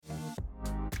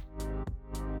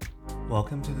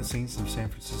Welcome to the Saints of San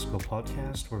Francisco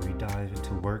podcast, where we dive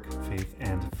into work, faith,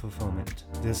 and fulfillment.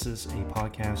 This is a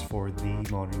podcast for the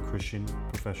modern Christian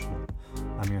professional.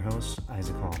 I'm your host,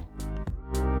 Isaac Hall.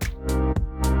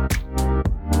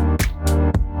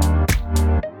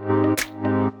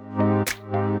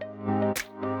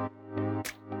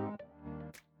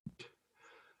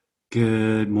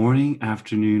 Good morning,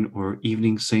 afternoon, or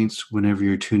evening, Saints, whenever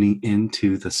you're tuning in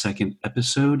to the second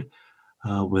episode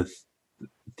with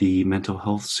the mental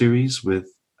health series with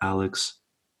Alex.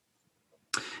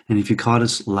 And if you caught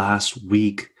us last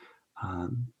week,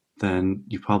 then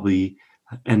you probably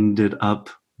ended up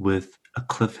with a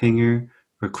cliffhanger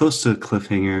or close to a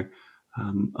cliffhanger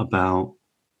about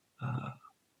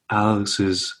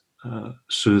Alex's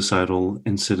suicidal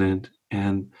incident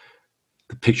and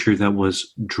the picture that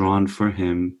was drawn for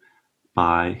him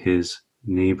by his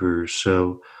neighbors.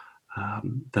 So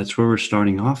that's where we're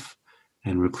starting off,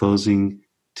 and we're closing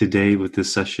today with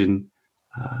this session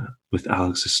with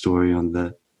Alex's story on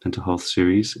the mental health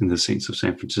series in the Saints of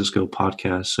San Francisco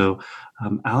podcast. So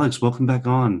Alex, welcome back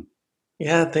on.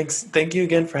 Yeah, thanks. Thank you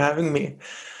again for having me.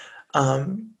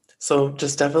 So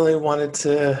just definitely wanted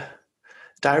to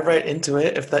dive right into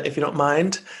it, if you don't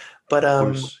mind. But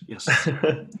Of course, yes.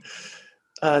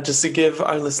 Just to give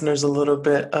our listeners a little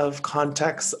bit of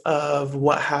context of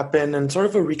what happened and sort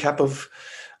of a recap of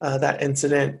that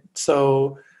incident.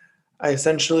 So I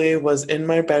essentially was in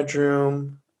my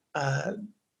bedroom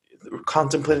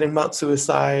contemplating about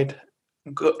suicide.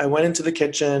 I went into the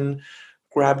kitchen,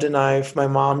 grabbed a knife. My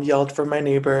mom yelled for my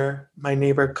neighbor. My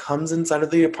neighbor comes inside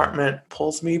of the apartment,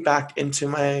 pulls me back into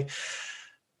my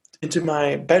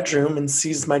bedroom and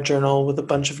sees my journal with a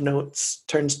bunch of notes,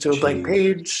 turns to a blank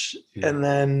page, and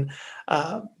then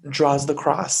draws the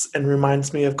cross and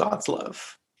reminds me of God's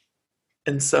love.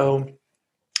 And so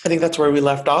I think that's where we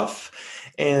left off.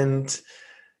 And,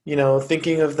 you know,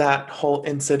 thinking of that whole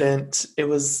incident, it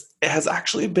has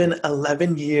actually been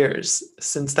 11 years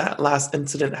since that last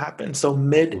incident happened. So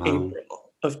mid-April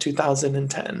of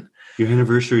 2010. Your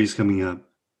anniversary is coming up.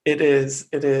 It is.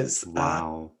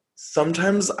 Wow.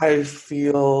 Sometimes I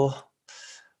feel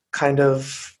kind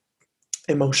of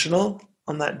emotional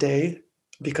on that day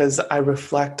because I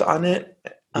reflect on it.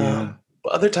 But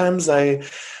other times I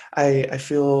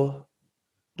feel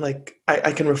like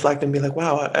I can reflect and be like,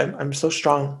 wow, I'm so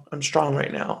strong. I'm strong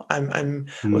right now. I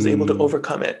was able to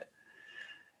overcome it.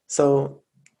 So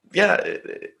yeah,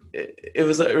 it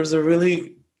was a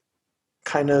really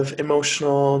kind of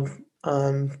emotional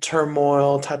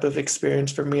turmoil type of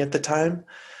experience for me at the time.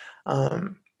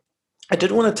 I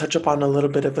did want to touch upon a little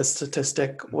bit of a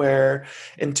statistic where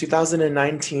in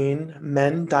 2019,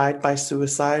 men died by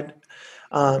suicide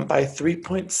by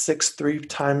 3.63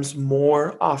 times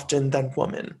more often than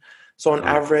women. So on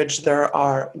average, there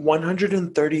are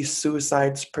 130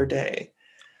 suicides per day.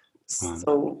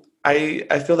 So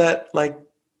I feel that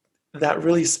that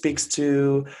really speaks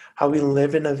to how we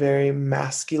live in a very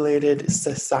masculated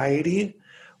society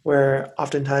where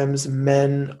oftentimes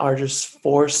men are just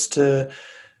forced to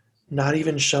not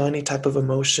even show any type of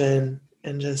emotion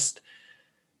and just,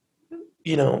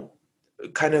 you know,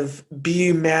 kind of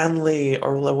be manly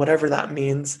or whatever that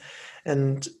means.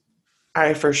 And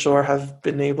I for sure have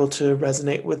been able to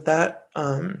resonate with that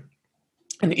and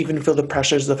even feel the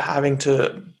pressures of having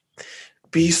to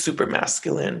be super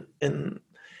masculine in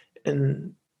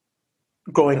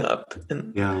growing up.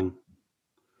 And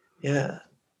yeah.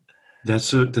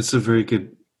 That's a very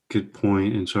good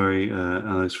point. And sorry,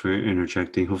 Alex, for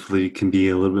interjecting. Hopefully it can be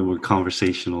a little bit more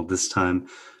conversational this time.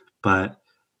 But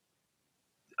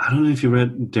I don't know if you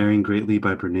read Daring Greatly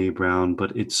by Brene Brown,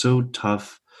 but it's so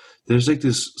tough. There's like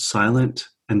this silent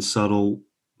and subtle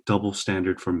double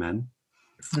standard for men.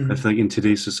 I feel like in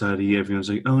today's society,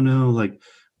 everyone's like, oh no, like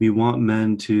we want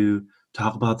men to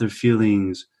talk about their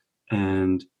feelings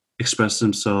and express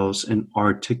themselves and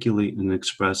articulate and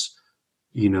express,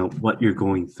 you know, what you're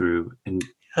going through. And,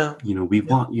 you know, we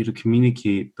want you to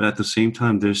communicate, but at the same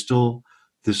time, there's still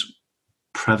this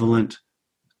prevalent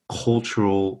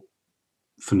cultural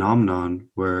phenomenon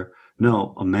where,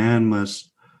 no, a man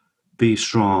must be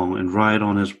strong and ride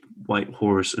on his white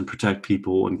horse and protect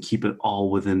people and keep it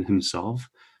all within himself.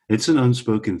 It's an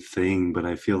unspoken thing, but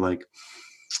I feel like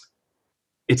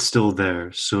it's still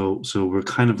there. So we're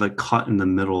kind of like caught in the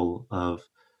middle of,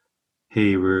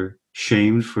 hey, we're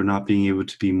shamed for not being able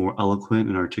to be more eloquent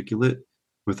and articulate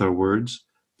with our words,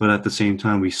 but at the same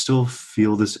time, we still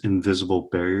feel this invisible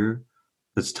barrier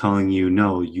that's telling you,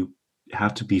 no, you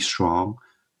have to be strong,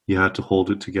 you have to hold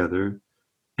it together,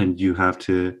 and you have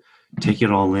to take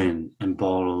it all in and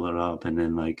bottle it up and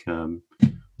then like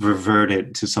revert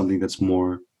it to something that's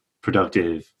more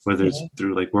productive, whether it's Yeah.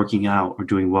 through like working out or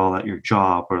doing well at your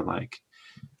job or like,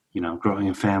 growing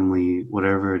a family,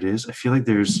 whatever it is. I feel like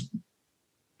there's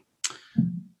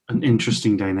an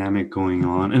interesting dynamic going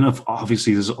on. And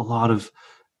obviously, there's a lot of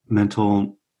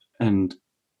mental and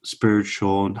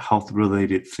spiritual and health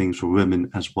related things for women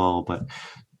as well. But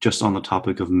just on the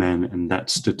topic of men and that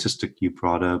statistic you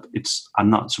brought up, I'm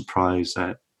not surprised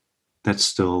that that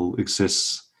still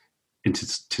exists in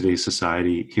today's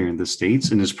society here in the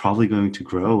States, and is probably going to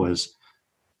grow as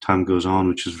time goes on,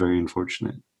 which is very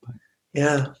unfortunate.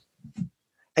 Yeah.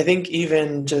 I think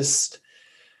even just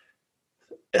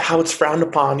how it's frowned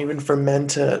upon, even for men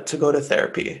to go to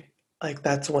therapy. Like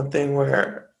that's one thing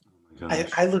where Oh my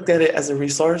I gosh. looked at it as a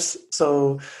resource.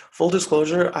 So full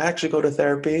disclosure, I actually go to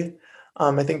therapy.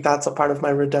 I think that's a part of my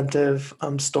redemptive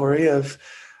story of,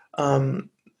 um,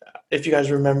 if you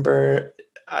guys remember,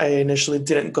 I initially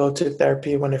didn't go to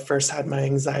therapy when I first had my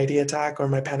anxiety attack or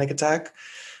my panic attack,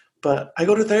 but I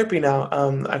go to therapy now.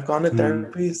 I've gone to Mm,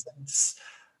 therapy since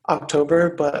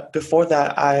October, but before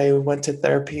that, I went to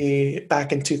therapy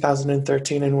back in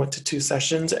 2013 and went to 2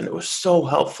 sessions, and it was mm,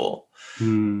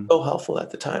 so helpful at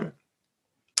the time.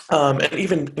 And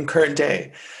even in current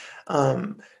day,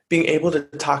 um, being able to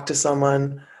talk to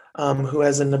someone who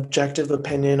has an objective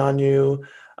opinion on you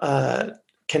uh,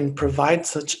 can provide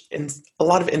a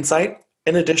lot of insight.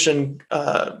 In addition,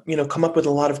 come up with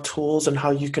a lot of tools on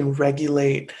how you can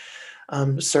regulate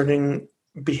certain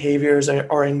behaviors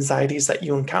or anxieties that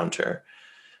you encounter.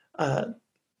 Uh,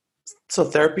 so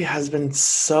therapy has been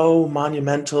so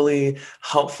monumentally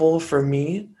helpful for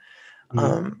me.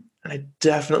 mm. And I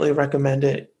definitely recommend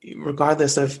it,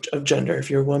 regardless of gender.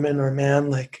 If you're a woman or a man,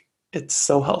 like it's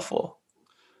so helpful.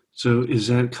 So is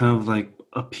that kind of like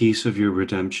a piece of your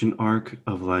redemption arc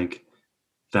of like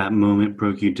that moment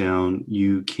broke you down,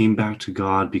 you came back to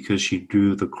God because she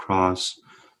drew the cross,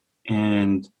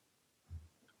 and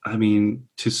I mean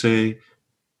to say,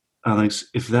 Alex,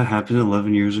 if that happened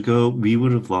 11 years ago, we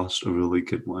would have lost a really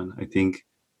good one. I think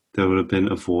there would have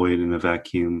been a void and a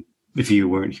vacuum if you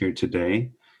weren't here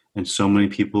today. And so many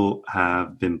people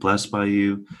have been blessed by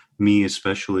you, me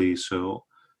especially. So,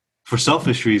 for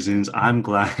selfish reasons, I'm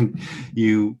glad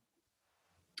you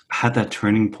had that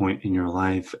turning point in your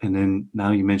life. And then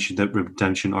now you mentioned that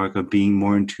redemption arc of being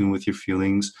more in tune with your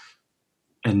feelings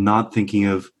and not thinking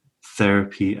of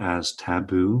therapy as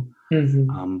taboo. Hmm.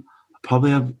 I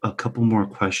probably have a couple more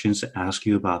questions to ask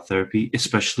you about therapy,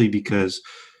 especially because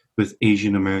with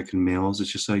Asian American males,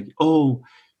 it's just like, oh,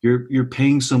 you're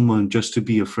paying someone just to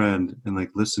be a friend and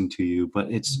like listen to you,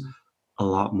 but it's a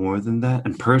lot more than that.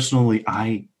 And personally,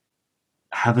 I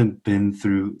haven't been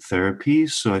through therapy,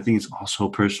 so I think it's also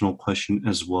a personal question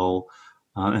as well.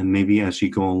 And maybe as you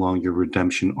go along your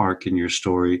redemption arc in your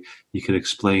story, you could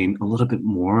explain a little bit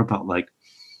more about like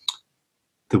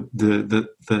the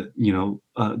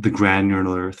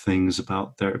granular things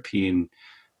about therapy and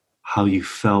how you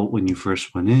felt when you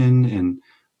first went in, and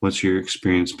what's your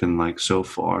experience been like so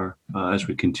far as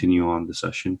we continue on the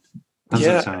session. How does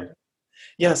that Yeah, sound?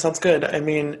 yeah, sounds good. I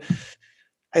mean,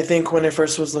 I think when I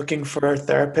first was looking for a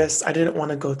therapist, I didn't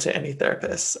want to go to any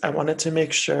therapist. I wanted to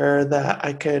make sure that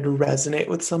I could resonate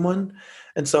with someone.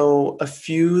 And so a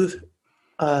few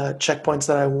checkpoints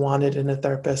that I wanted in a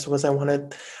therapist was I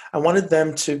wanted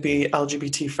them to be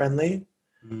LGBT friendly.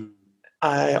 Mm,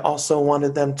 I also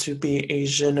wanted them to be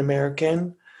Asian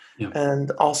American yeah. and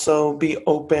also be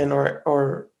open,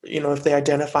 or if they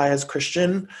identify as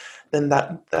Christian, then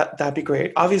that'd be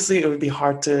great. Obviously, it would be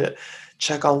hard to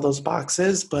check all those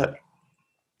boxes, but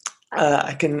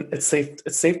I can. It's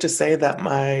safe to say that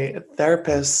my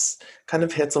therapist kind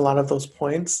of hits a lot of those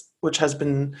points, which has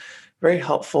been very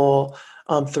helpful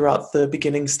throughout the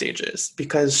beginning stages,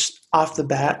 because off the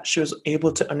bat she was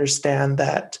able to understand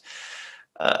that.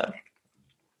 Uh,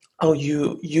 oh,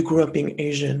 you grew up being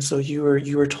Asian, so you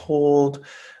were told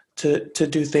to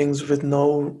do things with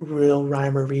no real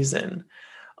rhyme or reason.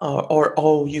 Or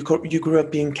oh, you grew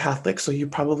up being Catholic, so you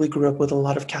probably grew up with a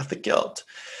lot of Catholic guilt.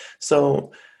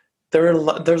 So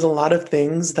there's a lot of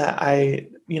things that I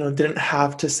didn't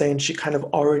have to say, and she kind of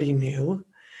already knew.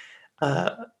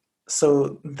 Uh,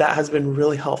 so that has been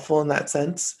really helpful in that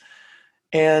sense.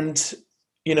 And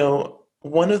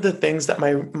one of the things that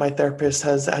my therapist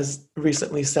has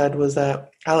recently said was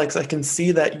that, Alex, I can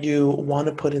see that you want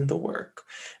to put in the work,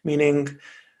 meaning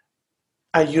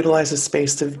I utilize a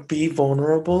space to be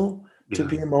vulnerable, to Yeah.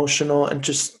 be emotional, and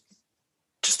just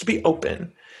to be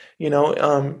open, you know.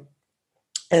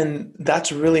 And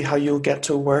that's really how you'll get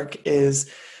to work, is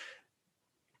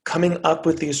coming up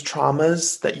with these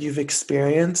traumas that you've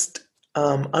experienced,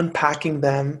 unpacking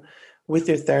them with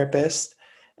your therapist,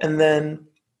 and then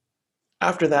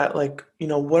after that, like,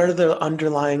 what are the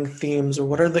underlying themes, or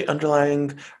what are the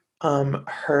underlying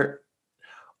hurt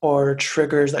or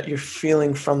triggers that you're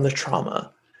feeling from the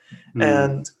trauma? Mm.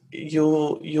 And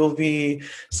you'll be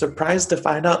surprised to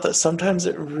find out that sometimes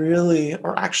it really,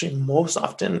 or actually most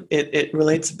often, it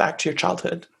relates back to your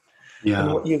childhood and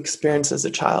Yeah. what you experienced as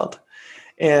a child.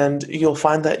 And you'll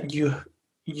find that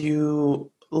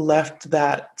you left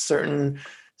that certain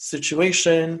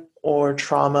situation or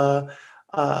trauma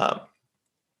uh,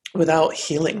 without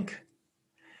healing.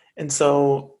 And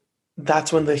so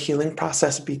that's when the healing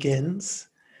process begins.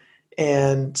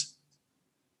 And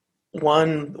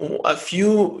a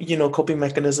few, coping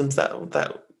mechanisms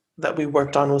that we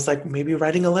worked on was like maybe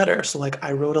writing a letter. So like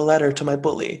I wrote a letter to my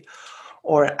bully,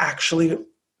 or actually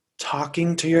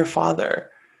talking to your father,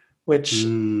 which I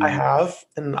Mm. have,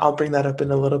 and I'll bring that up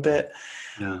in a little bit.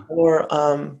 Yeah. Or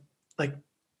like,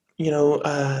 you know,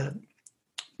 uh,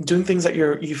 doing things that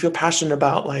you feel passionate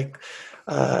about, like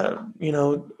you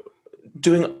know,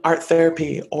 doing art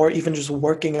therapy, or even just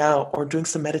working out, or doing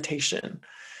some meditation.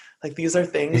 Like these are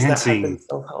things that have been Dancing.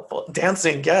 so helpful.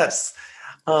 Dancing, yes.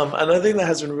 Another thing that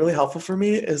has been really helpful for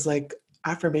me is like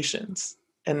affirmations.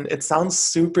 And it sounds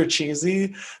super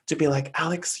cheesy to be like,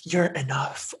 Alex, you're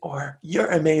enough, or you're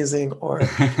amazing, or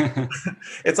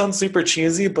it sounds super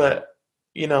cheesy, but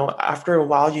after a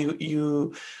while,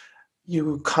 you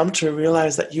come to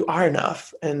realize that you are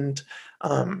enough. And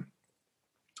um,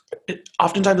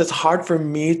 oftentimes it's hard for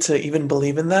me to even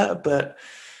believe in that, but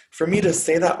for me to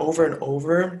say that over and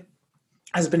over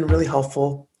has been really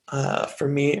helpful for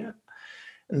me.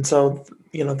 And so,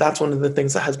 that's one of the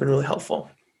things that has been really helpful.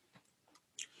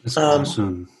 That's Um,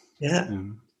 awesome. yeah.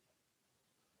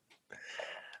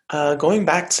 Yeah. Going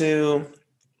back to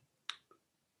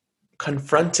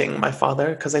confronting my father,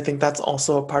 because I think that's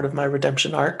also a part of my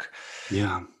redemption arc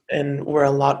Yeah. and where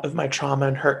a lot of my trauma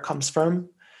and hurt comes from.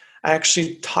 I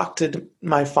actually talked to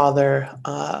my father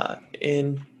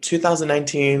in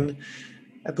 2019.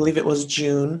 I believe it was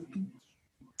June.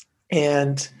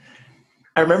 And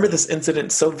I remember this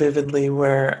incident so vividly,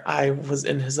 where I was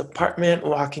in his apartment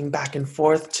walking back and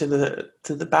forth to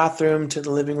the bathroom, to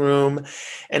the living room,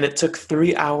 and it took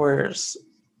 3 hours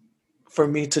for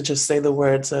me to just say the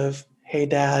words of, "Hey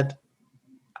dad,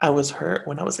 I was hurt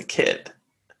when I was a kid."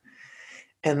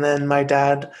 And then my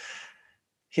dad,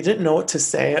 he didn't know what to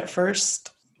say at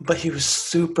first, but he was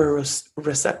super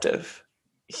receptive.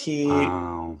 He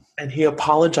Wow. and he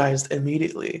apologized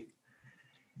immediately.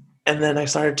 And then I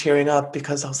started tearing up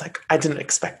because I was like, I didn't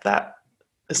expect that, Oh,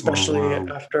 especially wow.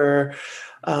 after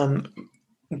um,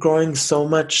 growing so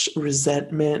much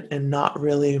resentment and not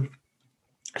really,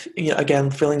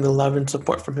 again, feeling the love and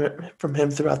support from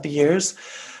him throughout the years.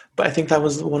 But I think that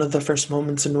was one of the first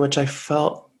moments in which I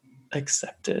felt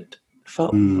accepted,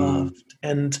 felt Mm. loved,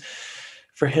 and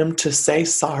for him to say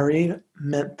sorry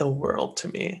meant the world to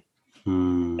me.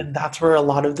 Mm. And that's where a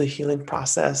lot of the healing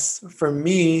process for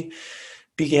me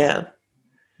began.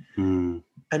 Mm.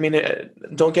 I mean,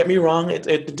 don't get me wrong, it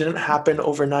didn't happen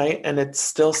overnight, and it's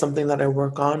still something that I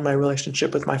work on, my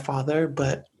relationship with my father,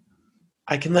 but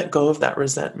I can let go of that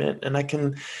resentment, and I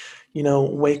can,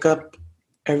 wake up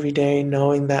every day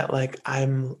knowing that like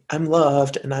I'm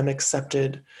loved and I'm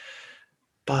accepted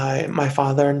by my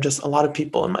father and just a lot of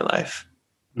people in my life.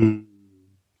 Mm.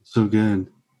 So good.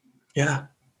 Yeah.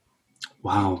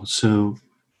 Wow. So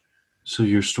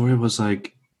your story was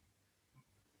like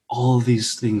all of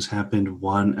these things happened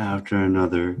one after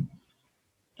another,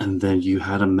 and then you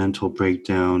had a mental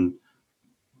breakdown.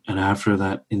 And after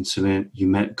that incident, you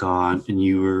met God and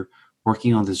you were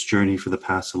working on this journey for the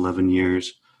past 11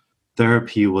 years.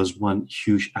 Therapy was one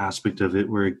huge aspect of it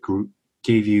where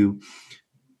gave you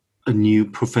a new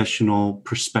professional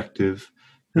perspective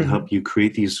that Hmm. helped you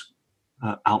create these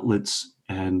outlets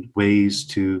and ways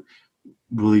to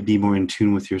really be more in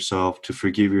tune with yourself, to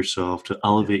forgive yourself, to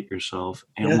elevate yourself.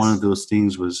 And one of Yes. those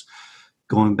things was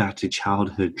going back to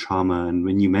childhood trauma. And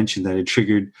when you mentioned that, it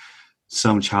triggered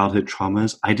some childhood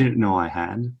traumas I didn't know I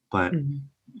had, but Hmm.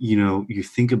 you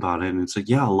think about it and it's like,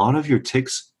 yeah, a lot of your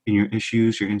tics and your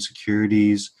issues, your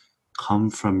insecurities come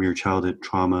from your childhood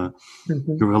trauma,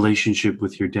 Hmm. your relationship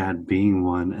with your dad being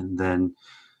one, and then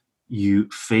you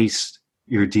faced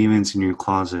your demons in your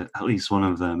closet, at least one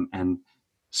of them, and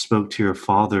spoke to your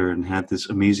father and had this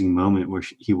amazing moment where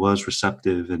he was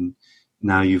receptive, and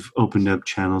now you've opened up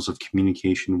channels of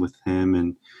communication with him.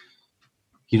 And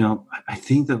I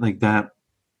think that like that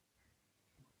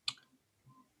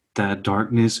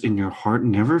darkness in your heart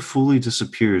never fully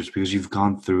disappears because you've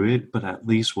gone through it, but at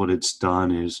least what it's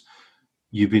done is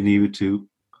you've been able to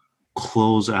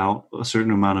close out a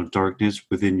certain amount of darkness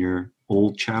within your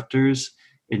old chapters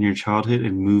in your childhood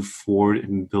and move forward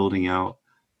in building out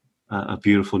a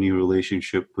beautiful new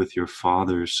relationship with your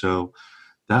father. So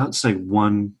that's like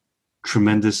one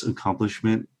tremendous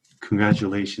accomplishment.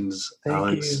 Congratulations, Thank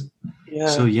Alex. you.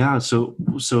 So Yeah. yeah, so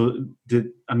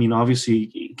did I mean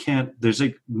obviously you can't there's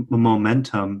like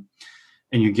momentum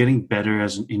and you're getting better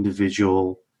as an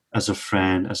individual, as a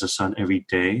friend, as a son every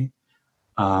day.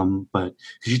 But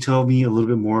could you tell me a little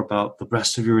bit more about the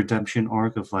rest of your redemption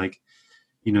arc of like,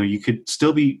 you could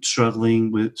still be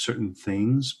struggling with certain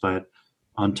things, but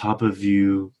on top of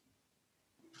you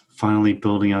finally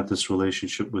building out this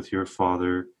relationship with your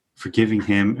father, forgiving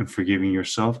him and forgiving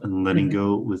yourself and letting Hmm.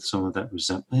 go with some of that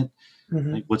resentment. Like,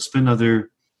 Hmm. what's been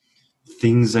other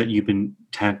things that you've been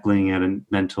tackling at a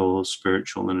mental,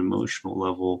 spiritual, and emotional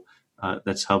level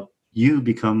that's helped you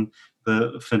become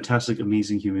the fantastic,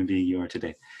 amazing human being you are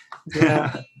today?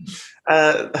 Yeah.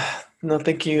 Uh, no,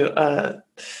 thank you.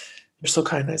 You're so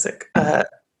kind, Isaac.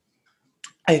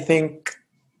 I think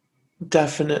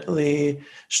definitely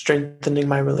strengthening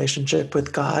my relationship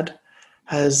with God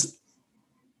has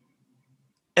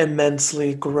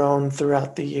immensely grown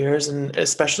throughout the years, and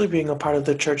especially being a part of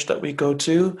the church that we go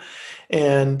to.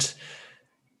 And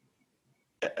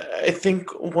I think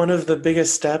one of the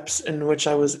biggest steps in which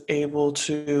I was able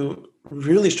to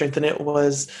really strengthen it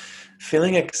was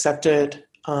feeling accepted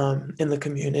in the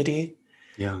community,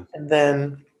 Yeah. and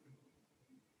then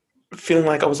feeling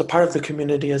like I was a part of the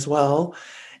community as well.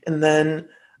 And then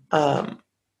um,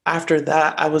 after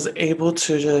that, I was able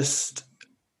to just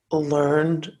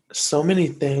learn so many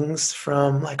things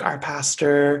from like our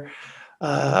pastor,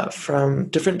 from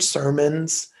different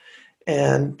sermons,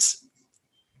 and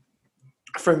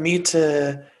for me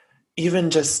to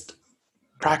even just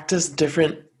practice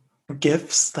different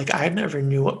gifts. Like I never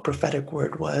knew what prophetic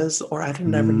word was, or I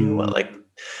didn't never knew Mm, what like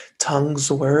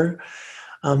tongues were.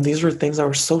 These were things that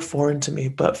were so foreign to me.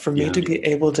 But for me yeah. to be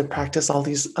able to practice all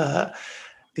these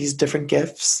different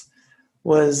gifts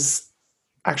was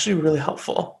actually really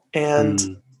helpful. And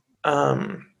Mm,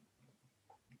 um,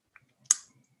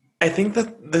 I think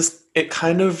that this it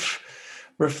kind of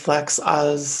reflects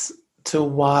as to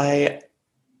why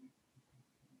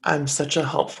I'm such a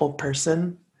helpful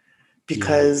person, yeah.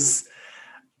 because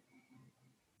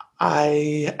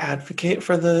I advocate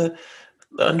for the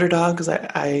underdogs.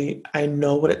 I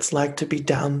know what it's like to be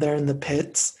down there in the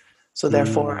pits. So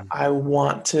therefore, Mm, I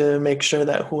want to make sure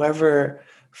that whoever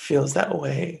feels that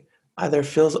way either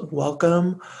feels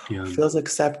welcome, yeah. feels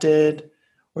accepted,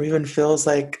 or even feels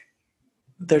like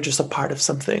they're just a part of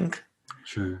something.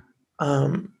 Sure.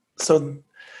 So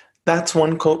that's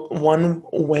one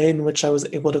way in which I was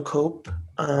able to cope,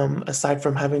 aside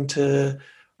from having to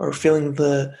or feeling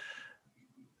the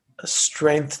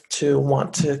strength to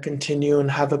want to continue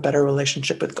and have a better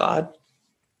relationship with God.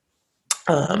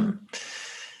 Um,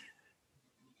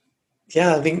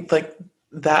 yeah, I think like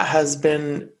that has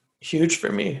been huge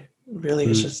for me. Really,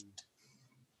 it's Mm, just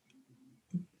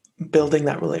building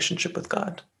that relationship with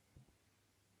God.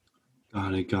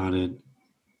 got it. Got it.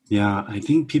 Yeah. I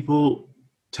think people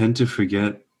tend to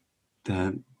forget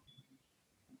that,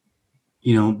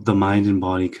 the mind and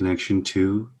body connection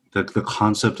too. The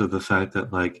concept of the fact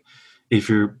that, like, if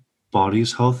your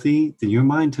body's healthy, then your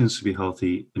mind tends to be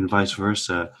healthy, and vice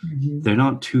versa. Mhm. They're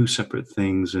not two separate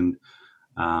things. And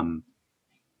um,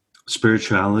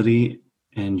 spirituality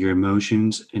and your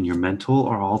emotions and your mental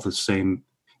are all the same.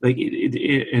 Like, it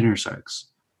intersects,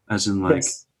 as in, like,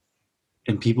 Yes.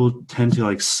 and people tend to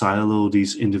like silo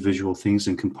these individual things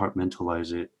and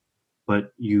compartmentalize it.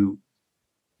 But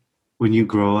when you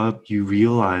grow up, you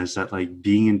realize that, like,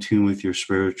 being in tune with your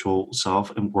spiritual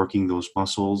self and working those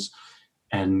muscles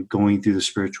and going through the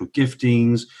spiritual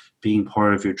giftings, being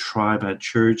part of your tribe at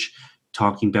church,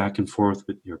 talking back and forth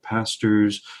with your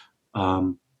pastors,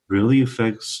 um, really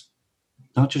affects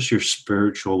not just your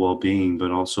spiritual well-being,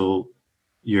 but also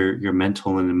your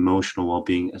mental and emotional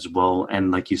well-being as well.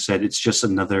 And like you said, it's just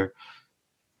another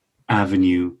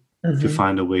avenue to Hmm.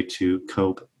 find a way to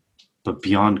cope, but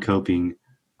beyond coping,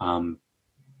 um,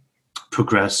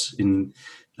 progress in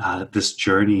this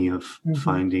journey of Hmm.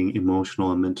 finding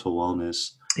emotional and mental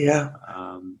wellness. Yeah.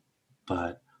 Um,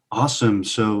 but awesome.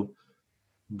 So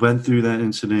went through that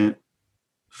incident,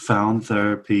 found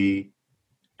therapy,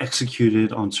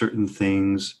 executed on certain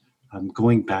things,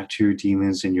 going back to your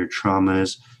demons and your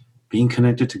traumas, being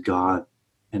connected to God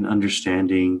and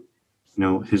understanding,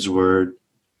 His Word,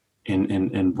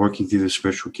 and working through the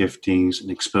spiritual giftings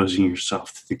and exposing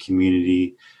yourself to the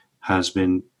community has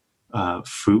been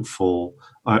fruitful.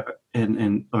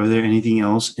 And are there anything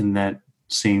else in that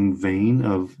same vein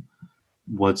of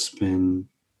what's been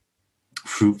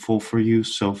fruitful for you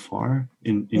so far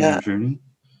in your Yeah. journey?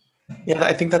 Yeah,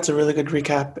 I think that's a really good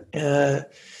recap.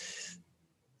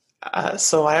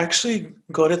 So I actually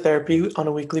go to therapy on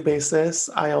a weekly basis.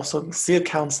 I also see a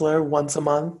counselor once a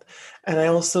month, and I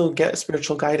also get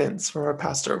spiritual guidance from a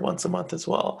pastor once a month as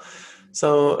well.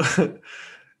 So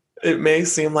it may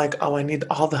seem like, oh, I need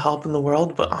all the help in the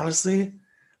world, but honestly,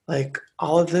 like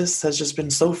all of this has just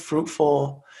been so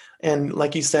fruitful. And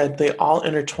like you said, they all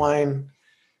intertwine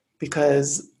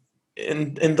because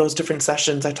in those different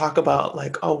sessions, I talk about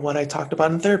like, oh, what I talked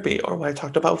about in therapy or what I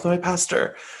talked about with my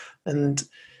pastor. And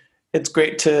it's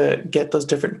great to get those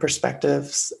different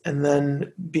perspectives and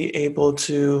then be able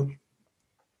to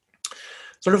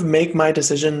sort of make my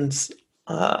decisions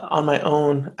on my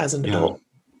own as an Yeah, adult.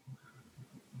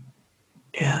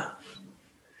 Yeah.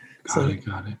 got So, it,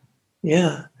 got it.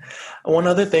 yeah. One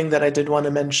other thing that I did want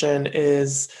to mention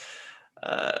is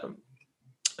uh,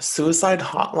 suicide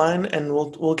hotline, and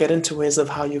we'll get into ways of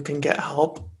how you can get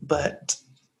help. But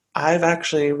I've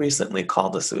actually recently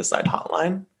called the suicide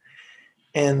hotline,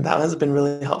 and that has been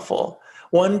really helpful.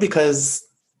 One, because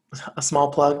a small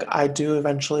plug, I do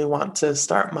eventually want to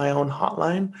start my own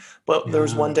hotline, but there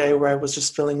was one Yeah, day where I was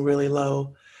just feeling really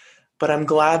low. But I'm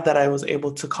glad that I was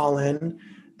able to call in.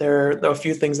 There were a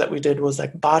few things that we did was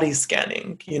like body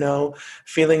scanning,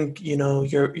 feeling,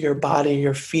 your body,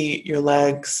 your feet, your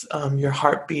legs, your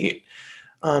heartbeat,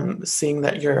 seeing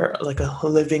that you're like a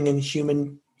living and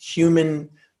human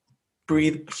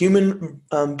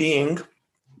being.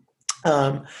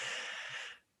 Um,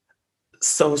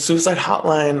 so Suicide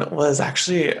Hotline was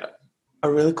actually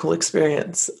a really cool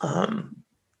experience.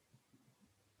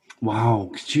 wow.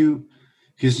 Could you,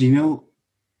 because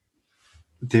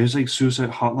there's like suicide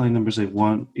hotline numbers like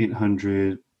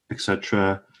 1-800,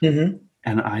 etc. Mhm.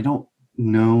 And I don't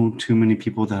know too many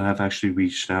people that have actually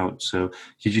reached out. So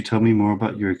could you tell me more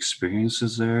about your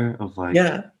experiences there of like,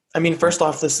 Yeah. I mean, first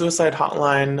off, the suicide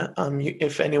hotline,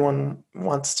 if anyone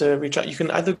wants to reach out, you can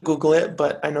either Google it,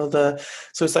 but I know the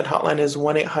suicide hotline is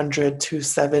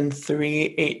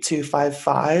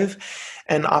 1-800-273-8255.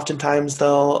 And oftentimes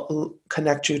they'll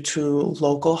connect you to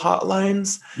local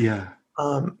hotlines yeah,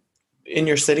 um, in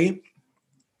your city.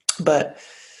 But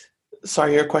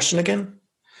sorry, your question again?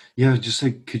 yeah, just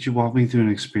like, could you walk me through an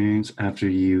experience after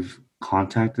you've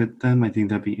contacted them? I think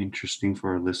that'd be interesting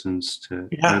for our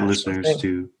Yeah, sure listeners thing.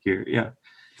 to hear. Yeah.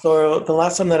 So the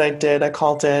last time that I did, I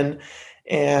called in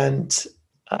and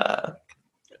uh,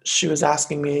 she was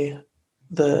asking me,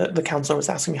 the counselor was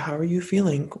asking me, how are you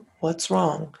feeling? What's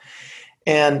wrong?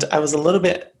 And I was a little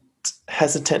bit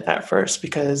hesitant at first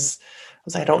because I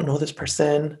was like, I don't know this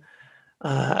person.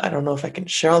 I don't know if I can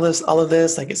share all of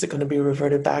this. Like, is it going to be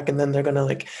reverted back? And then they're going to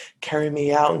like carry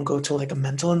me out and go to like a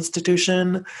mental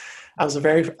institution. I was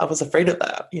afraid of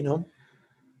that.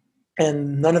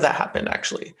 And none of that happened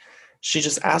actually. She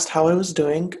just asked how I was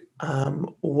doing,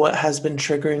 what has been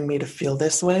triggering me to feel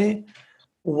this way,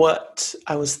 what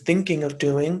I was thinking of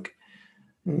doing.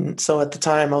 So at the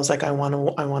time, I was like, I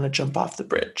want to jump off the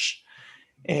bridge.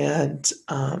 And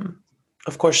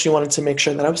of course, she wanted to make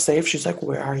sure that I was safe. She's like,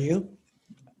 "Where are you?"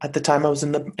 At the time, I was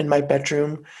in my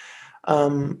bedroom.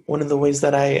 One of the ways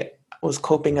that I was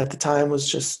coping at the time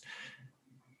was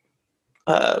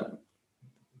uh,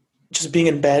 just being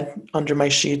in bed under my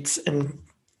sheets and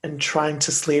trying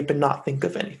to sleep and not think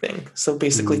of anything. So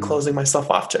basically, Mm, closing myself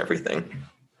off to everything.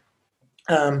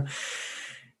 Um,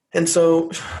 and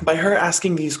so, by her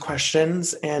asking these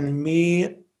questions and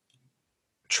me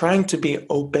trying to be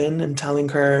open and telling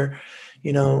her,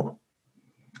 you know,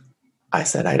 I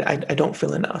said, I don't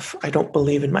feel enough. I don't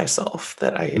believe in myself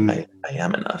that mm, I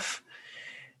am enough.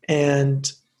 And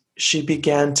she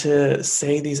began to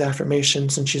say these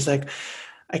affirmations and she's like,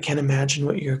 I can't imagine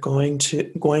what you're going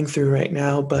through right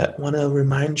now, but want to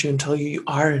remind you and tell you you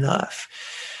are enough.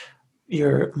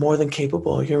 You're more than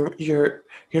capable. You're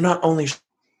not only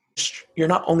you're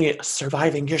not only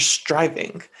surviving, you're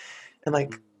striving. And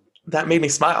like that made me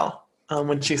smile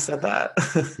when she said that.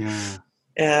 yeah.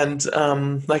 And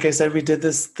like I said, we did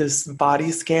this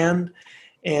body scan,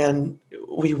 and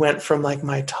we went from like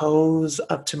my toes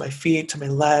up to my feet to my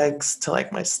legs to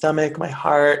like my stomach, my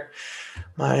heart,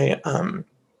 my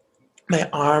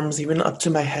arms, even up to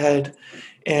my head.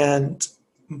 And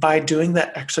by doing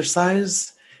that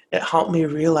exercise, it helped me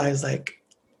realize like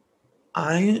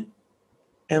I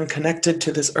am connected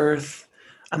to this earth.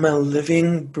 I'm a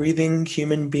living, breathing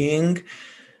human being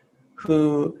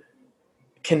who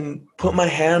can put my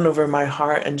hand over my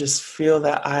heart and just feel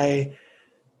that I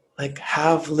like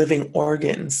have living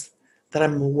organs, that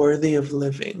I'm worthy of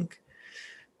living.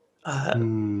 Uh,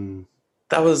 Mm,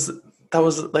 that was that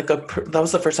was that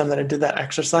was the first time that I did that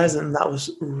exercise, and that was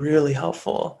really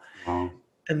helpful. wow.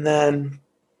 And then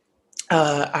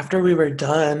After we were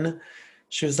done,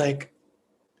 she was like,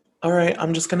 all right,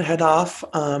 I'm just gonna head off.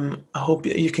 I hope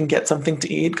you can get something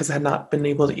to eat because I had not been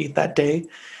able to eat that day.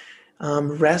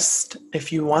 Rest.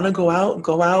 If you want to go out,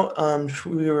 go out.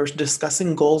 We were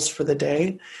discussing goals for the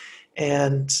day,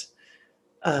 and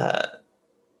uh,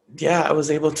 yeah, I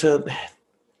was able to,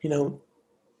 you know,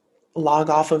 log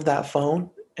off of that phone.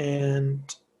 And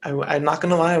I'm not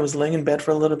gonna lie, I was laying in bed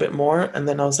for a little bit more, and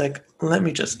then I was like, let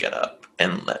me just get up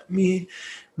and let me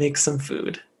make some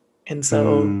food. And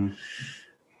so Mm,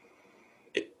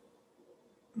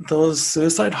 those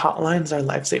suicide hotlines are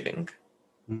life saving.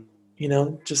 mm, You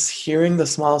know, just hearing the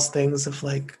smallest things of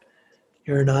like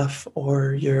you're enough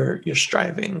or you're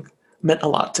striving meant a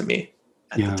lot to me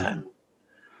at the yeah. time.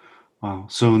 Wow.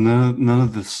 So none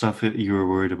of the stuff that you were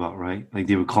worried about, right? Like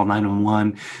they would call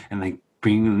 911 and like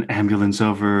bring an ambulance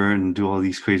over and do all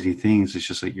these crazy things. It's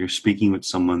just like you're speaking with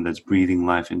someone that's breathing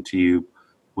life into you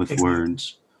with Exactly.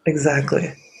 words.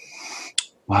 Exactly.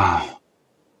 Wow.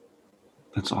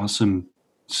 That's awesome.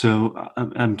 So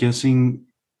I'm guessing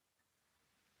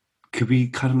could we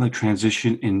kind of like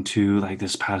transition into like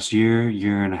this past year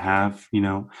and a half,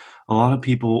 a lot of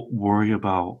people worry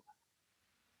about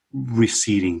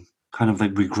receding, kind of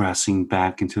like regressing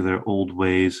back into their old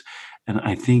ways. And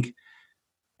I think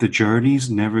the journey's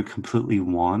never completely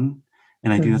won.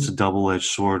 And I think that's a Mhm. double-edged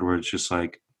sword where it's just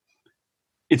like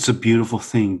it's a beautiful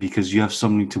thing because you have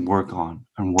something to work on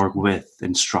and work with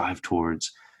and strive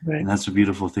towards. And Right. that's a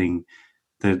beautiful thing.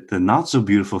 The not so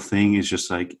beautiful thing is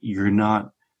just like you're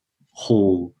not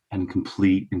whole and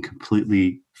complete and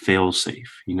completely fail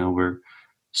safe. We're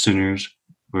sinners,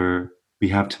 we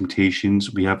have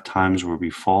temptations, we have times where we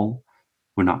fall.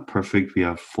 We're not perfect, we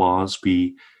have flaws,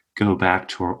 we go back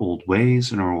to our old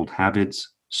ways and our old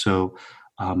habits. So,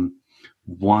 um,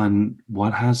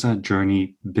 what has that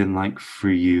journey been like for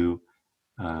you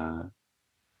uh,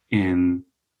 in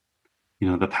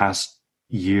the past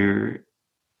year?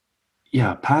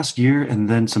 Yeah, past year, and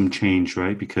then some change,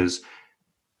 right? Because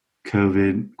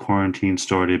COVID quarantine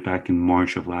started back in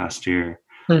March of last year.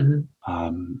 Mhm.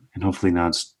 And hopefully now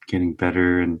it's getting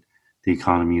better and the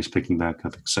economy is picking back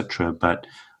up, etc. But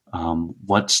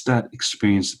what's that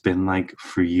experience been like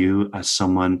for you as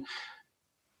someone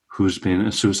who's been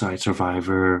a suicide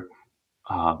survivor,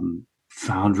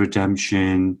 found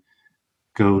redemption,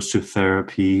 goes to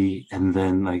therapy, and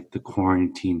then like the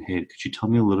quarantine hit? Could you tell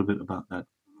me a little bit about that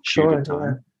period of Sure.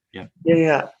 Yeah. time? Yeah. Yeah.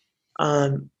 Yeah.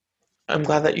 Um, I'm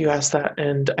glad that you asked that.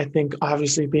 And I think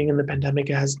obviously being in the pandemic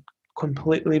has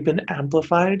completely been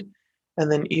amplified.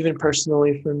 And then even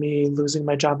personally for me, losing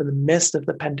my job in the midst of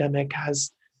the pandemic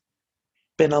has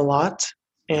been a lot.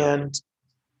 Yeah. And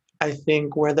I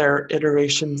think where there are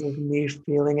iterations of me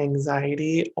feeling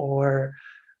anxiety or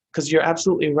because you're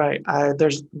absolutely right.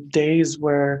 There's days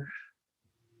where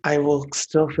I will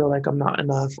still feel like I'm not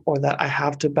enough or that I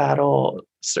have to battle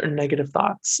certain negative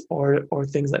thoughts or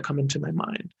things that come into my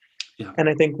mind. Yeah. And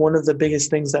I think one of the biggest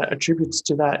things that attributes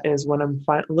to that is when I'm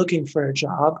looking for a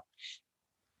job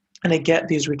and I get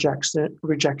these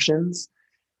rejections,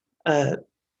 uh,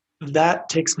 that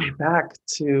takes me back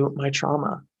to my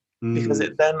trauma because Mm,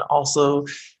 it then also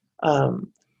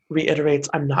um, reiterates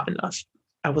I'm not enough.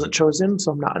 I wasn't chosen,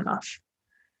 so I'm not enough.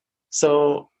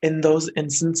 So in those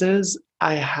instances,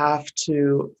 I have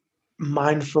to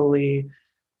mindfully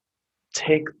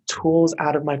take tools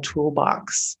out of my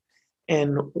toolbox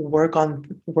and work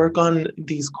on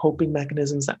these coping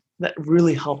mechanisms that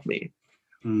really help me.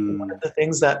 One of mm, the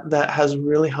things that has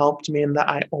really helped me and that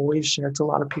I always share to a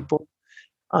lot of people,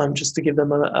 just to give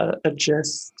them a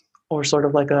gist or sort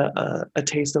of like a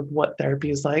taste of what therapy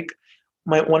is like.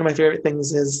 One of my favorite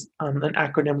things is an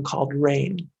acronym called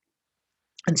RAIN.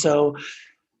 And so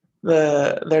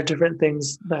there are different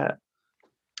things that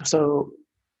so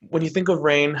when you think of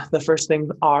rain, the first thing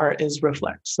R is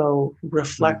reflect. So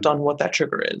reflect mm, on what that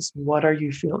trigger is. What are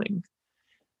you feeling?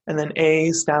 And then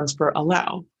A stands for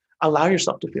allow. Allow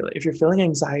yourself to feel it. If you're feeling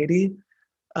anxiety,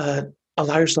 uh,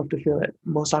 allow yourself to feel it.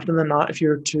 Most often than not, if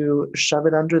you're to shove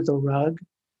it under the rug,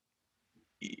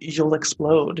 you'll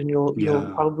explode and you'll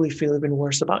yeah. probably feel even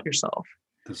worse about yourself.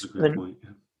 That's a And great then point. Yeah.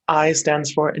 I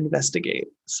stands for investigate.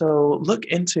 So look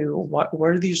into what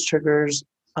are these triggers?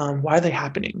 Why are they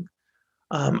happening?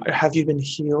 Have you been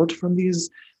healed from these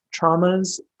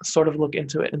traumas? Sort of look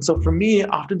into it. And so for me,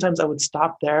 oftentimes I would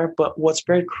stop there. But what's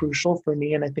very crucial for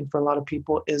me, and I think for a lot of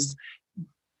people, is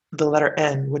the letter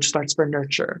N, which starts for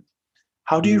nurture.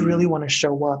 How do you really Mm, want to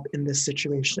show up in this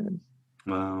situation?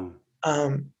 wow.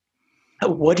 Um,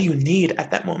 what do you need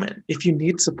at that moment? If you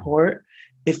need support,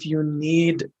 if you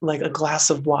need like a glass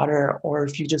of water, or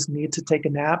if you just need to take a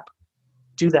nap,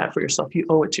 do that for yourself. You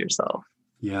owe it to yourself.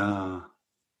 Yeah.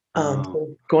 Wow.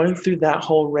 So going through that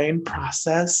whole rain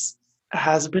process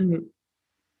has been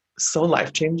so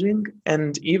life changing,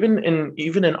 and even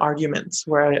in arguments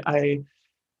where I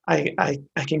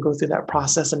can go through that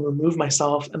process and remove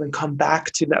myself and then come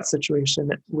back to that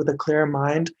situation with a clearer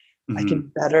mind. I Hmm.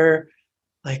 can better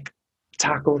like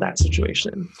tackle that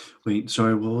situation. Wait,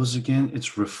 sorry, what was it again?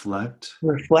 It's reflect,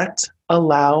 Reflect,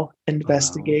 allow, allow,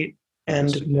 investigate, and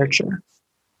investigate, nurture.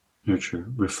 nurture.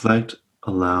 Reflect,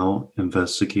 allow,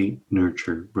 investigate,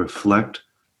 nurture. Reflect,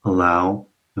 allow,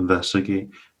 investigate,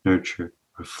 nurture.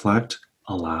 Reflect,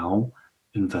 allow,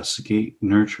 investigate,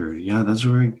 nurture. Yeah, that's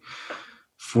very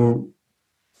for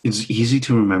it's easy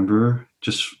to remember,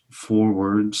 just 4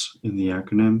 words in the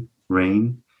acronym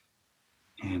RAIN.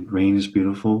 And rain is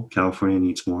beautiful. California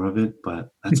needs more of it, but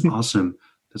that's awesome.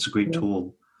 That's a great Yeah.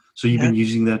 tool. So you've Yeah. been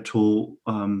using that tool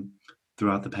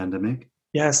throughout the pandemic?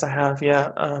 Yes, I have.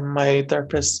 Yeah. My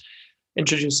therapist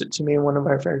introduced it to me in one of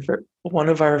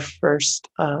our first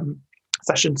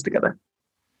sessions together.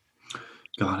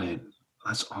 Got it.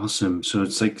 That's awesome. So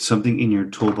it's like something in your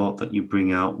tool belt that you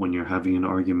bring out when you're having an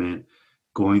argument,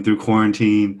 going through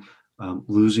quarantine,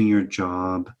 losing your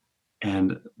job,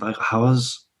 and like how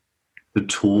has the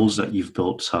tools that you've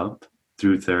built up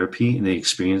through therapy and the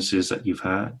experiences that you've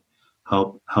had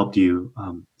helped you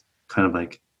kind of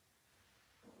like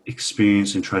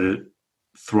experience and try to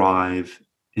thrive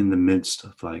in the midst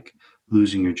of like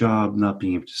losing your job, not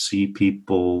being able to see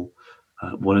people?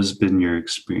 What has been your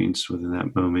experience within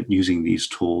that moment using these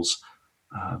tools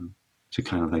um, to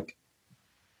kind of like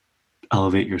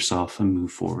elevate yourself and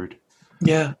move forward?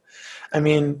 Yeah. I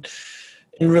mean,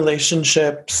 in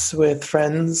relationships with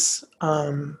friends,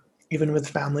 even with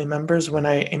family members, when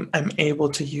I'm able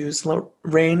to use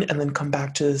rain and then come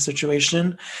back to the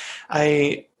situation,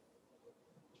 I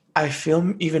I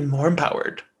feel even more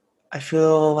empowered. I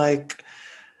feel like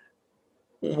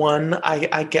one, I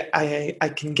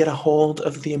can get a hold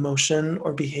of the emotion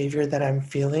or behavior that I'm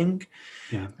feeling,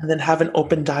 Yeah. and then have an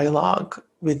open dialogue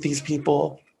with these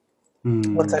people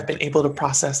once I've Mm, been able to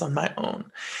process on my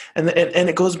own. And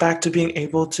it goes back to being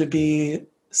able to be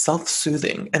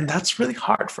self-soothing. And that's really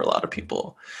hard for a lot of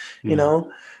people. You yeah.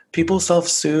 know, people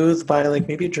self-soothe by like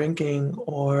maybe drinking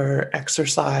or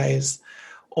exercise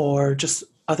or just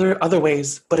other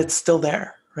ways, but it's still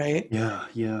there, right? Yeah.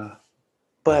 Yeah.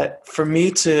 But for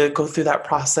me to go through that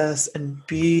process and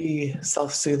be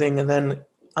self-soothing and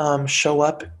then show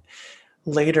up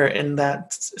later in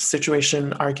that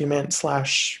situation, argument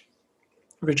slash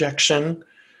rejection,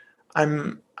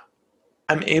 I'm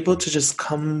I'm able to just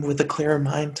come with a clearer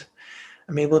mind.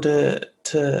 I'm able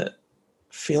to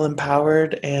feel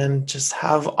empowered and just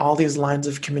have all these lines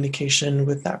of communication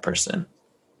with that person.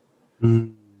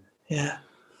 Mm, Yeah.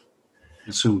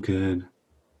 that's so good.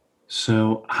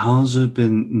 So how's it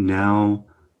been now?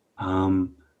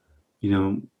 Um,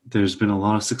 there's been a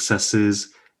lot of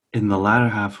successes in the latter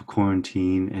half of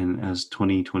quarantine, and as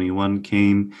 2021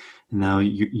 came, and now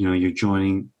you're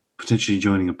potentially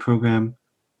joining a program,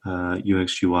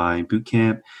 UX UI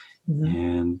bootcamp, Mhm.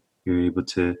 and you're able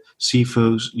to see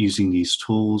folks using these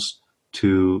tools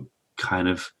to kind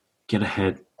of get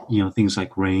ahead. Things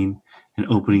like Rain and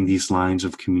opening these lines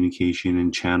of communication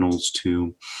and channels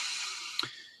to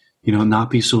not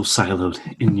be so siloed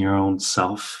in your own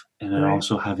self, and then Right.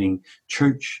 also having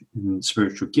church and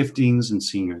spiritual giftings and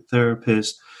seeing your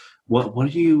therapist. What are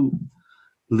you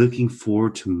looking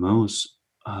forward to most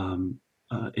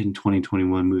in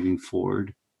 2021 moving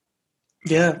forward?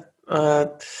 Yeah.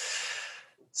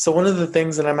 So one of the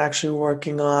things that I'm actually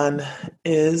working on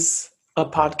is a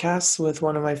podcast with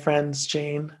one of my friends,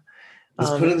 Jane.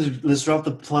 Um, Let's drop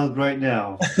the plug right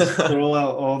now. Just throw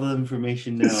out all the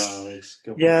information now, Alex.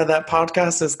 Go for yeah, it. that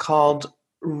podcast is called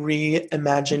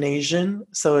Reimagination.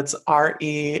 So it's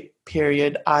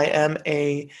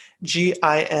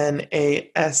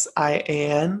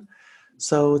REImaginASIAN.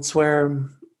 So it's where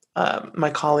my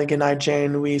colleague and I,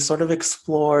 Jane, we sort of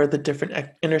explore the different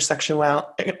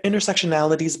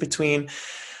intersectionalities between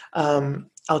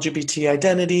LGBT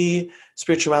identity,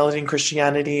 spirituality, and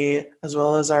Christianity, as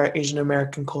well as our Asian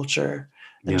American culture,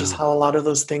 and just Yeah. how a lot of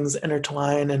those things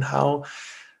intertwine, and how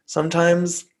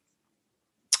sometimes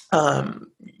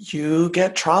you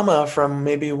get trauma from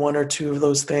maybe one or two of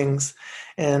those things,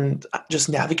 and just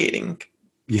navigating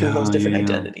through those Yeah. Yeah. different Yeah.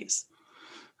 identities.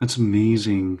 That's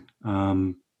amazing.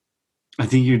 I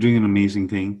think you're doing an amazing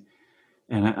thing.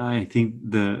 And I think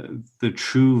the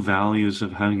true values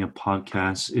of having a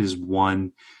podcast is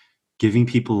one, giving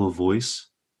people a voice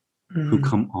who Mm,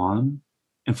 come on,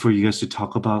 and for you guys to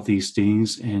talk about these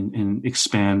things and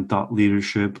expand thought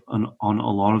leadership on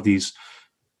a lot of these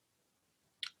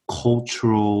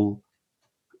cultural,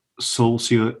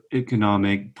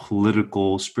 socioeconomic,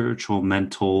 political, spiritual,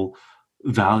 mental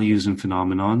values and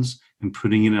phenomenons and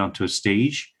putting it onto a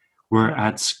stage where Yeah.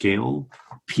 at scale,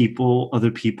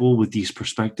 other people with these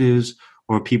perspectives,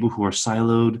 or people who are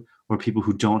siloed, or people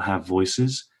who don't have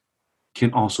voices,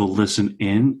 can also listen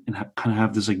in and kind of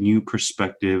have this like new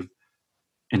perspective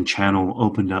and channel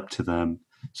opened up to them,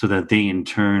 so that they in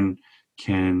turn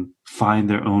can find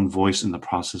their own voice in the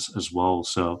process as well.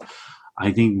 So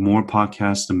I think more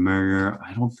podcasts, the merrier.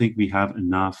 I don't think we have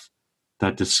enough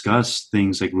that discuss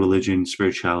things like religion,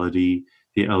 spirituality,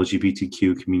 the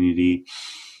LGBTQ community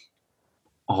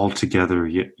all together,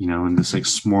 in this like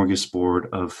smorgasbord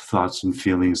of thoughts and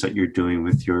feelings that you're doing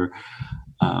with your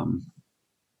um,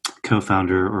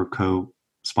 co-founder or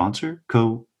co-sponsor,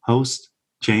 co-host,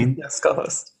 Jane. Yes,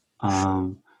 co-host.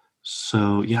 Um,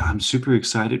 so yeah, I'm super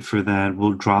excited for that.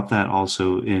 We'll drop that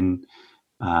also in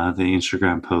the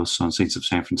Instagram posts on Saints of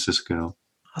San Francisco.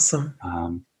 Awesome.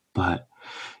 But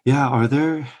yeah, are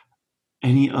there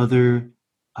any other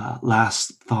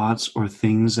last thoughts or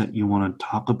things that you want to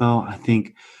talk about? I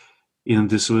think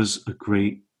this was a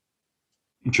great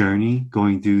journey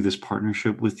going through this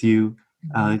partnership with you,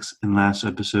 Alex, in last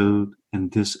episode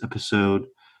and this episode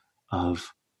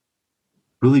of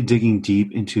really digging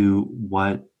deep into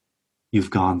what you've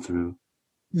gone through,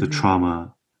 the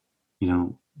trauma,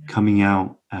 coming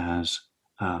out as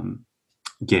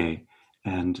gay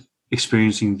and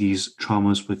experiencing these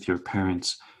traumas with your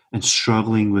parents and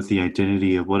struggling with the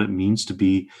identity of what it means to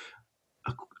be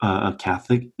a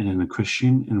Catholic and a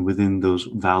Christian, and within those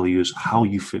values, how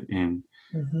you fit in,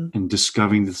 and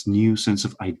discovering this new sense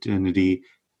of identity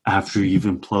after you've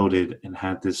imploded and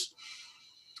had this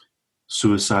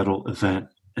suicidal event,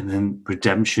 and then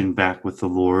redemption back with the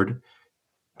Lord,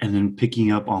 and then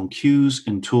picking up on cues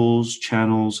and tools,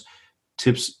 channels,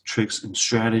 tips, tricks, and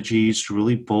strategies to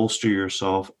really bolster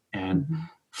yourself and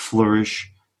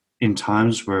flourish in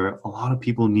times where a lot of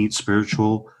people need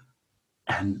spiritual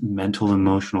and mental,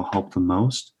 emotional help the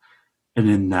most. And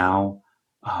then now,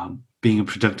 being a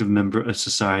productive member of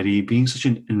society, being such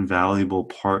an invaluable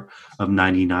part of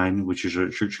 99, which is our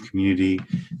church community,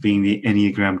 being the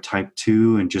Enneagram Type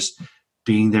 2, and just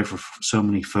being there for so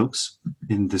many folks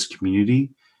in this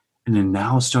community. And then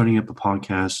now starting up a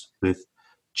podcast with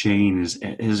Jane.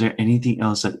 Is there anything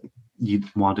else that you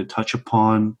want to touch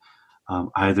upon,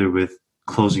 either with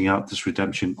closing out this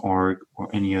redemption arc, or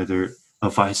any other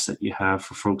advice that you have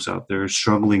for folks out there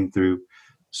struggling through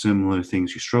similar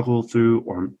things you struggle through,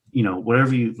 or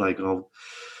whatever you like? I'll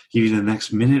give you the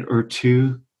next minute or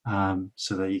two,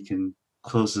 so that you can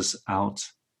close this out.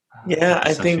 Yeah,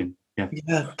 I think. Session. Yeah.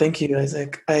 Yeah, thank you,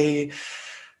 Isaac. I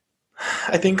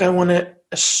think I want to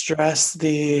stress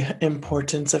the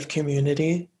importance of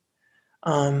community.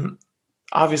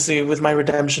 Obviously, with my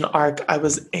redemption arc, I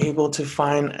was able to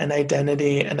find an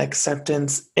identity and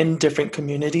acceptance in different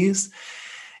communities.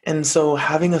 And so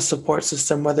having a support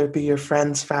system, whether it be your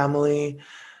friends, family,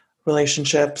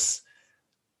 relationships,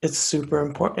 it's super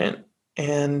important.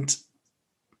 And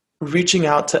reaching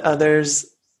out to others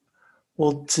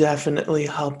will definitely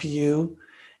help you.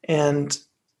 And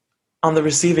on the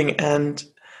receiving end,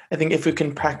 I think if we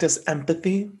can practice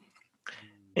empathy,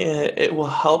 it will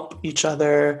help each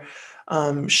other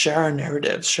share our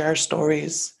narratives, share our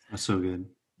stories. That's so good.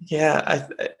 Yeah,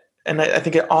 I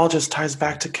think it all just ties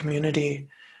back to community,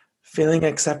 feeling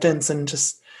acceptance, and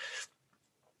just,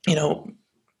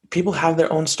 people have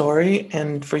their own story,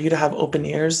 and for you to have open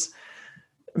ears,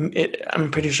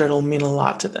 I'm pretty sure it'll mean a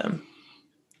lot to them.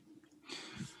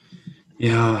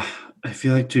 Yeah, I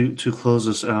feel like to close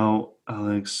us out,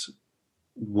 Alex,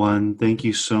 one, thank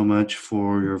you so much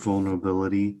for your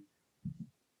vulnerability.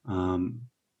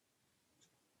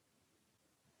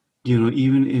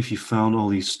 Even if you found all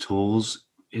these tools,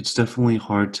 it's definitely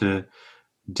hard to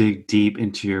dig deep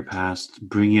into your past,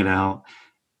 bring it out,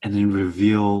 and then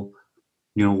reveal,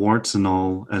 warts and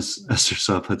all, as Esther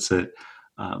Saw puts it,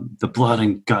 the blood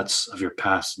and guts of your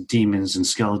past, demons and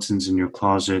skeletons in your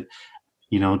closet,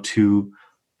 to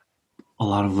a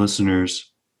lot of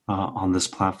listeners on this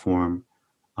platform.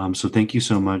 So thank you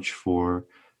so much for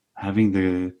having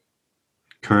the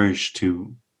courage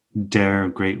to dare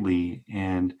greatly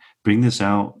and bring this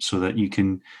out, so that you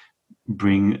can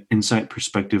bring insight,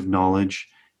 perspective, knowledge,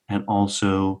 and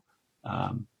also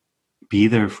be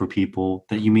there for people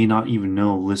that you may not even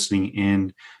know listening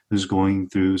in, who's going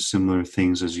through similar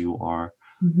things as you are.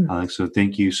 Alex, so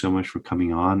thank you so much for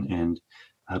coming on and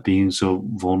being so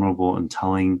vulnerable and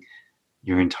telling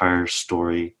your entire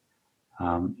story.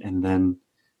 And then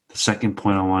the second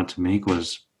point I wanted to make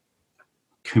was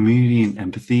community and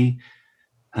empathy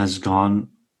has gone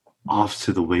off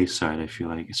to the wayside, I feel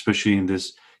like, especially in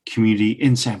this community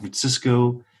in San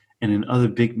Francisco and in other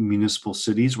big municipal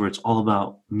cities where it's all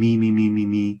about me, me, me, me,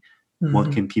 me. What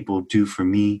Mm-hmm. can people do for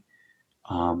me?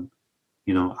 Um,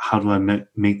 how do I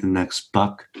make the next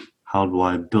buck? How do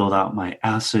I build out my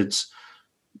assets?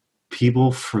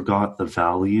 People forgot the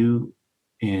value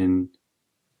in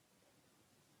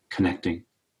connecting.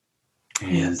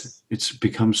 And Yes. it's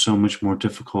become so much more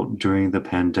difficult during the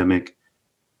pandemic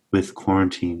with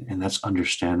quarantine, and that's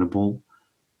understandable.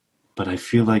 But I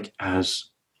feel like as,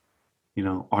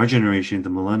 our generation, the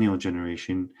millennial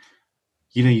generation,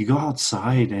 you go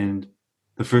outside and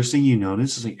the first thing you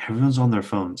notice is like everyone's on their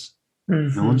phones. No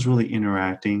Mm-hmm. one's really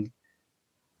interacting,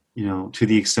 to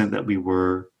the extent that we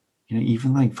were,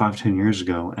 even like 5, 10 years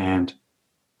ago. And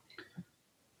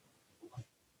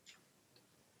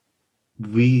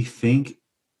we think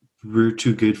we're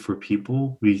too good for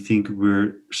people. We think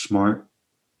we're smart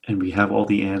and we have all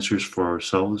the answers for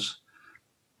ourselves.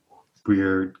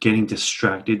 We're getting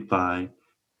distracted by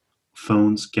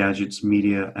phones, gadgets,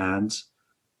 media, ads.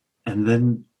 And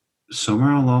then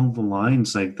somewhere along the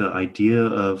lines, like the idea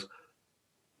of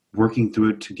working through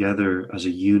it together as a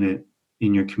unit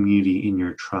in your community, in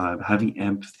your tribe, having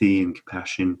empathy and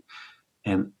compassion,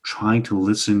 and trying to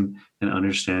listen and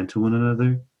understand to one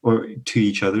another or to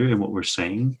each other and what we're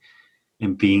saying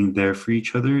and being there for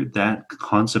each other, that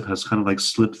concept has kind of like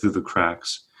slipped through the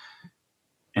cracks.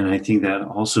 And I think that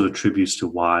also attributes to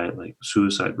why like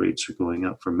suicide rates are going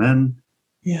up for men,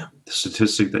 Yeah. the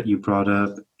statistic that you brought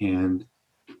up, and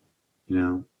you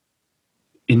know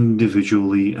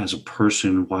individually as a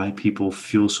person, why people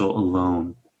feel so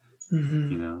alone.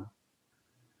 Mm-hmm. you know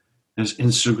there's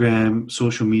Instagram,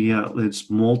 social media outlets,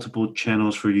 multiple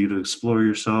channels for you to explore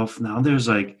yourself. Now there's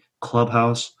like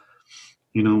Clubhouse,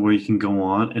 where you can go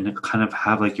on and kind of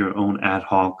have like your own ad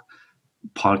hoc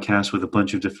podcast with a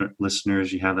bunch of different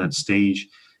listeners. You have that stage,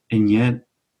 and yet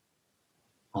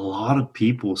a lot of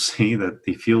people say that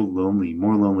they feel lonely,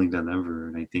 more lonely than ever.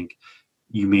 And I think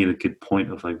you made a good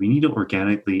point of like, we need to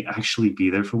organically actually be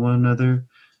there for one another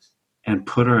and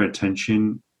put our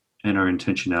attention and our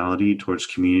intentionality towards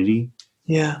community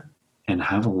Yeah. and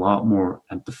have a lot more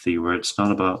empathy where it's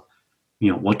not about,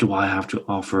 what do I have to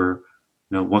offer?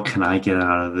 What can I get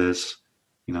out of this?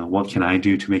 What can I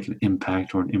do to make an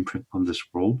impact or an imprint on this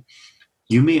world?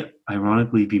 You may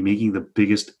ironically be making the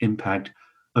biggest impact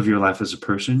of your life as a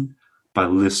person by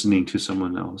listening to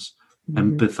someone else,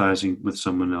 Mm-hmm. empathizing with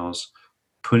someone else,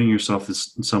 putting yourself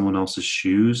in someone else's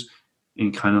shoes,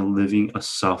 and kind of living a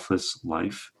selfless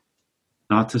life.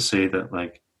 Not to say that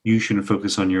like you shouldn't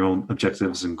focus on your own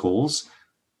objectives and goals.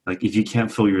 Like if you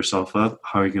can't fill yourself up,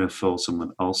 how are you going to fill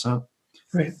someone else up?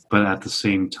 Right. But at the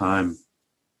same time,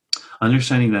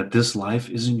 understanding that this life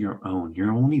isn't your own,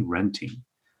 you're only renting.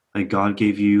 Like God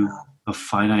gave you a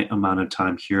finite amount of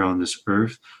time here on this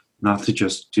earth, not to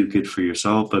just do good for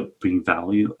yourself, but bring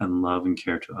value and love and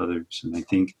care to others. And I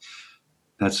think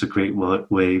that's a great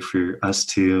way for us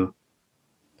to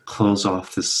close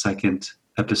off this second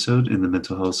episode in the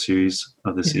mental health series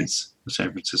of the Yeah. Seeds of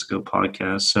San Francisco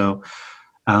podcast. So,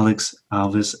 Alex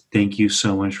Alves, thank you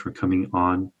so much for coming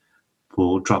on.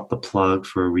 We'll drop the plug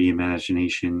for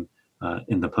Reimagination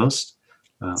in the post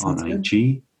on Sounds good.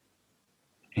 IG.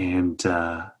 And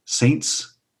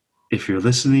Saints, if you're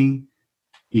listening,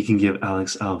 you can give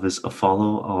Alex Alves a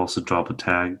follow. I'll also drop a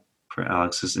tag for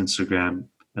Alex's Instagram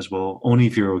as well, only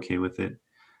if you're okay with it,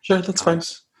 Sure, that's fine.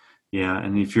 Alex. Yeah,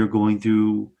 and if you're going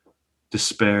through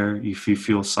despair, if you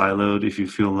feel siloed, if you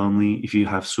feel lonely, if you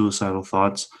have suicidal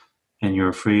thoughts, and you're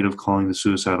afraid of calling the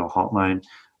suicidal hotline,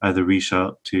 either reach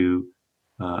out to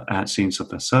at Saints of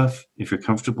SF if you're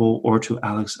comfortable, or to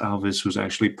Alex Alves, who's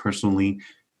actually personally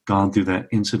gone through that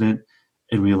incident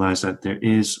and realized that there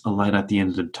is a light at the end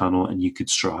of the tunnel and you could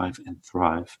strive and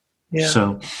thrive. Yeah.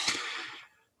 So,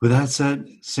 with that said,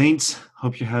 Saints,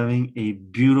 hope you're having a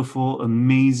beautiful,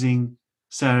 amazing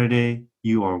Saturday.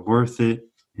 You are worth it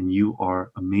and you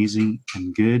are amazing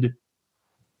and good.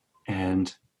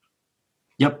 And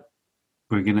yep,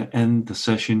 we're going to end the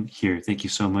session here. Thank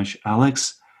you so much,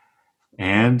 Alex.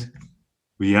 And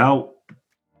we out.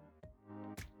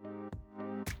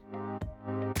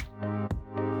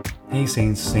 Hey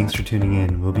Saints, thanks for tuning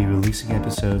in. We'll be releasing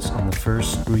episodes on the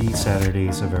first 3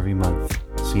 Saturdays of every month.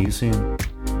 See you soon.